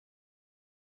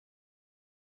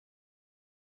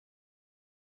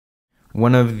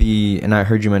And I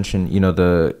heard you mention,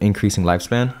 the increasing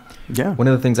lifespan. Yeah. One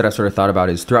of the things that I sort of thought about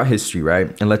is throughout history,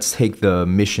 right? And let's take the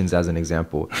missions as an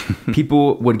example.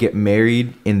 People would get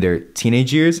married in their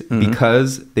teenage years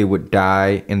because they would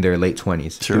die in their late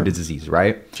 20s due to disease,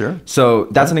 right? Sure. So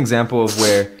that's an example of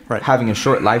where having a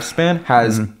short lifespan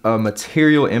has a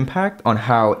material impact on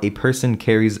how a person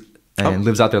carries and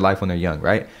lives out their life when they're young,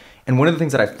 right? And one of the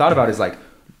things that I've thought about is like,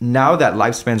 now that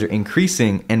lifespans are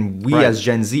increasing and we as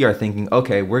Gen Z are thinking,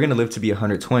 okay, we're going to live to be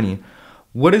 120.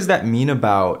 What does that mean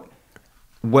about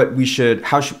what we should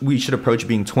approach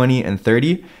being 20 and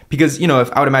 30? Because,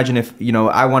 if I would imagine if,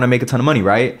 I want to make a ton of money,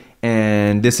 right?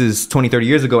 And this is 20, 30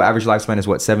 years ago, average lifespan is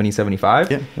what, 70,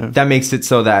 75? Yeah. That makes it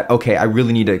so that, okay, I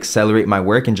really need to accelerate my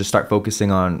work and just start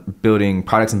focusing on building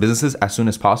products and businesses as soon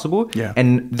as possible. Yeah.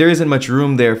 And there isn't much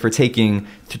room there for taking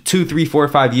 2, 3, 4,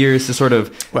 5 years to sort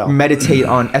of meditate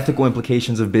on ethical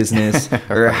implications of business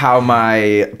or how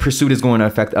my pursuit is going to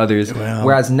affect others.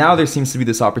 Whereas now there seems to be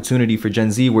this opportunity for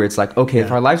Gen Z where it's like, okay,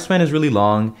 if our lifespan is really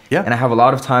long and I have a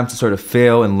lot of time to sort of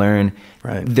fail and learn,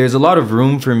 there's a lot of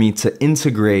room for me to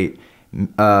integrate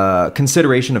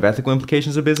consideration of ethical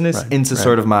implications of business into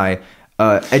sort of my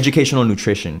educational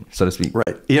nutrition, so to speak.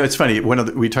 Right. It's funny.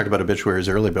 We talked about obituaries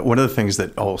earlier, but one of the things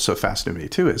that also fascinated me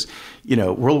too is,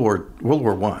 World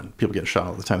War I, people get shot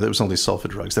all the time. There was only sulfa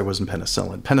drugs. There wasn't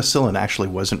penicillin. Penicillin actually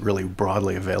wasn't really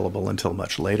broadly available until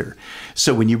much later.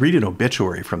 So when you read an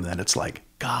obituary from then, it's like,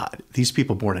 God, these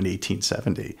people born in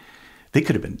 1870. They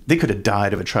could have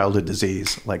died of a childhood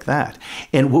disease like that.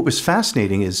 And what was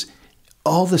fascinating is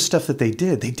all the stuff that they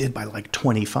did by like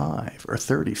 25 or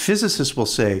 30. Physicists will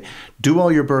say, do all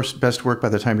your best work by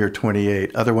the time you're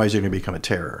 28, otherwise you're going to become a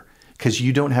terror because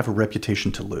you don't have a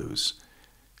reputation to lose,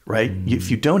 right?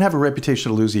 If you don't have a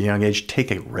reputation to lose at a young age,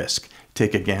 take a risk,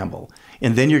 take a gamble.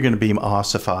 And then you're going to be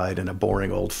ossified and a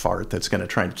boring old fart that's going to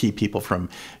try and keep people from,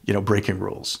 breaking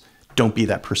rules. Don't be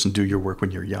that person. Do your work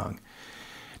when you're young.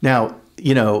 Now,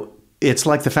 it's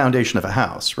like the foundation of a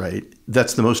house, right?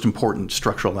 That's the most important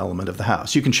structural element of the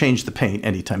house. You can change the paint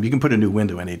anytime. You can put a new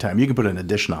window anytime. You can put an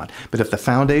addition on. But if the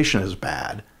foundation is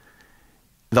bad,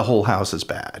 the whole house is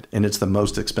bad. And it's the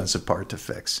most expensive part to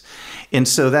fix. And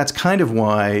so that's kind of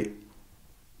why,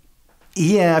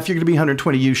 if you're going to be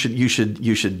 120, you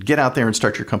should get out there and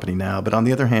start your company now. But on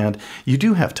the other hand, you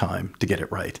do have time to get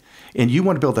it right. And you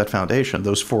want to build that foundation,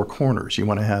 those four corners. You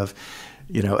want to have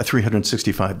a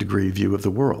 365-degree view of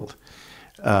the world.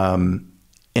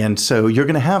 And so you're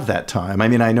going to have that time. I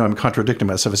mean, I know I'm contradicting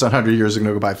myself. It's 100 years going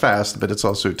to go by fast, but it's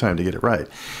also time to get it right.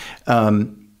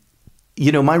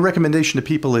 My recommendation to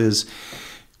people is,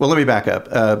 well, let me back up.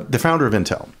 The founder of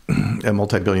Intel, a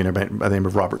multi-billionaire by the name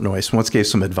of Robert Noyce, once gave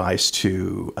some advice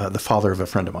to the father of a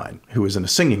friend of mine who was in a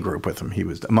singing group with him. He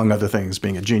was, among other things,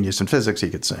 being a genius in physics, he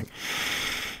could sing.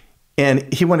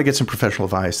 And he wanted to get some professional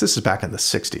advice. This is back in the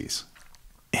 60s.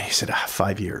 And he said,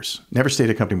 5 years. Never stayed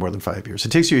at a company more than 5 years. It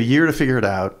takes you a year to figure it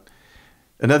out,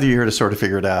 another year to sort of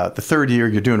figure it out. The third year,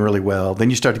 you're doing really well. Then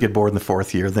you start to get bored in the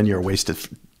fourth year. Then you're a wasted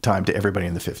time to everybody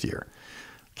in the fifth year.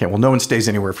 Okay, well, no one stays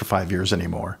anywhere for 5 years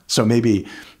anymore. So maybe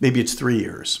it's 3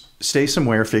 years. Stay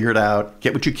somewhere, figure it out,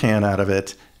 get what you can out of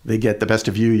it. They get the best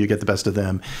of you, you get the best of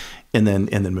them, and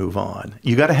then move on.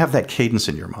 You got to have that cadence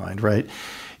in your mind, right?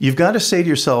 You've got to say to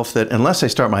yourself that unless I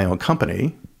start my own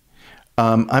company,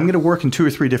 I'm going to work in 2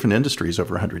 or 3 different industries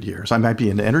over 100 years. I might be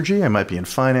in energy, I might be in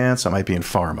finance, I might be in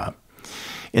pharma.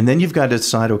 And then you've got to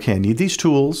decide, okay, I need these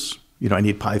tools. I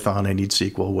need Python, I need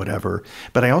SQL, whatever.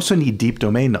 But I also need deep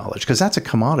domain knowledge because that's a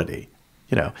commodity.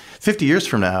 50 years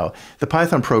from now, the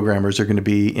Python programmers are going to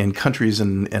be in countries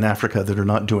in Africa that are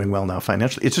not doing well now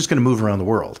financially. It's just going to move around the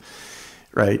world,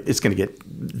 right? It's going to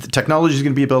the technology is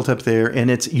going to be built up there.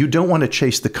 And you don't want to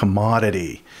chase the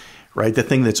commodity, right? The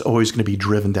thing that's always going to be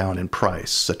driven down in price,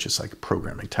 such as like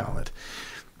programming talent.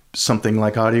 Something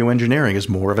like audio engineering is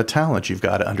more of a talent. You've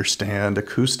got to understand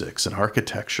acoustics and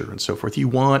architecture and so forth. You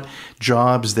want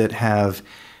jobs that have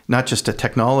not just a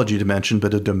technology dimension,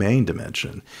 but a domain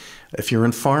dimension. If you're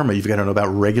in pharma, you've got to know about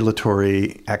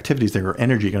regulatory activities there, or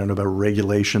energy, you've got to know about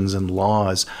regulations and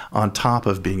laws on top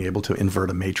of being able to invert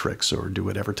a matrix or do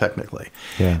whatever technically.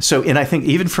 Yeah. So, and I think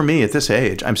even for me at this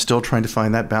age, I'm still trying to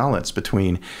find that balance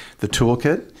between the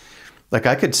toolkit. Like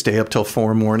I could stay up till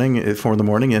 4 in the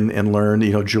morning and learn,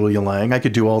 Julia Lang. I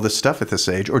could do all this stuff at this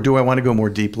age. Or do I want to go more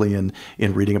deeply in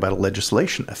reading about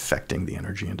legislation affecting the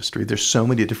energy industry? There's so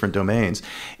many different domains,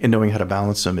 and knowing how to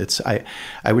balance them.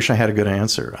 I wish I had a good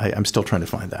answer. I'm still trying to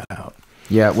find that out.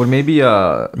 Yeah, would maybe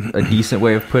a decent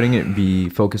way of putting it be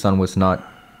focus on what's not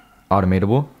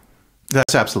automatable?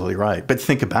 That's absolutely right. But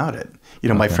think about it.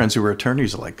 My friends who are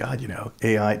attorneys are like, God,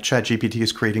 AI, ChatGPT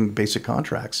is creating basic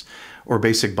contracts or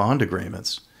basic bond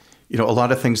agreements. A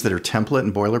lot of things that are template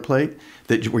and boilerplate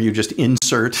where you just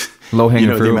insert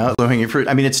low-hanging fruit. Low-hanging fruit.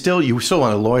 I mean, you still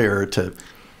want a lawyer to,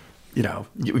 you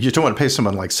don't want to pay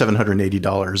someone like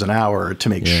 $780 an hour to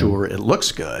make sure it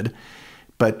looks good.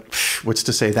 But what's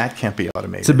to say that can't be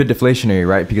automated? It's a bit deflationary,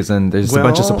 right? Because then there's a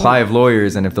bunch of supply of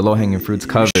lawyers, and if the low-hanging fruit's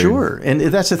covered. Sure. And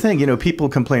that's the thing. People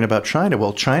complain about China.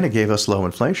 Well, China gave us low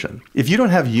inflation. If you don't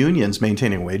have unions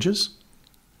maintaining wages,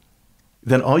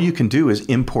 then all you can do is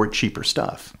import cheaper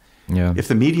stuff. Yeah. If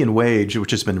the median wage,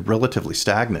 which has been relatively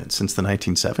stagnant since the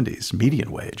 1970s,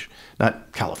 median wage,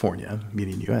 not California,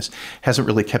 median US, hasn't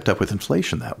really kept up with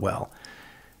inflation that well.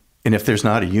 And if there's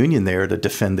not a union there to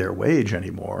defend their wage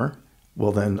anymore,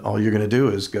 well, then all you're going to do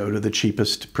is go to the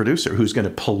cheapest producer who's going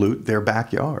to pollute their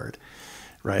backyard,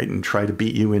 right? And try to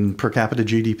beat you in per capita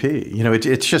GDP.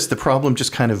 It's just the problem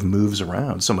just kind of moves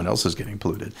around. Someone else is getting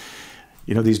polluted.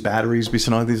 These batteries we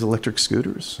send on these electric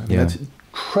scooters. I mean, that's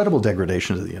incredible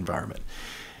degradation to the environment.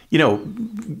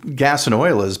 Gas and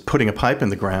oil is putting a pipe in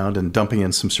the ground and dumping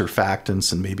in some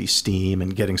surfactants and maybe steam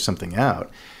and getting something out.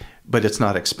 But it's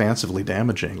not expansively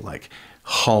damaging like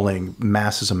hauling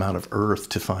massive amount of earth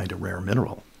to find a rare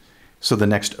mineral. So the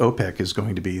next OPEC is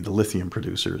going to be the lithium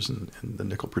producers and the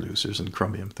nickel producers and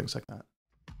chromium, things like that.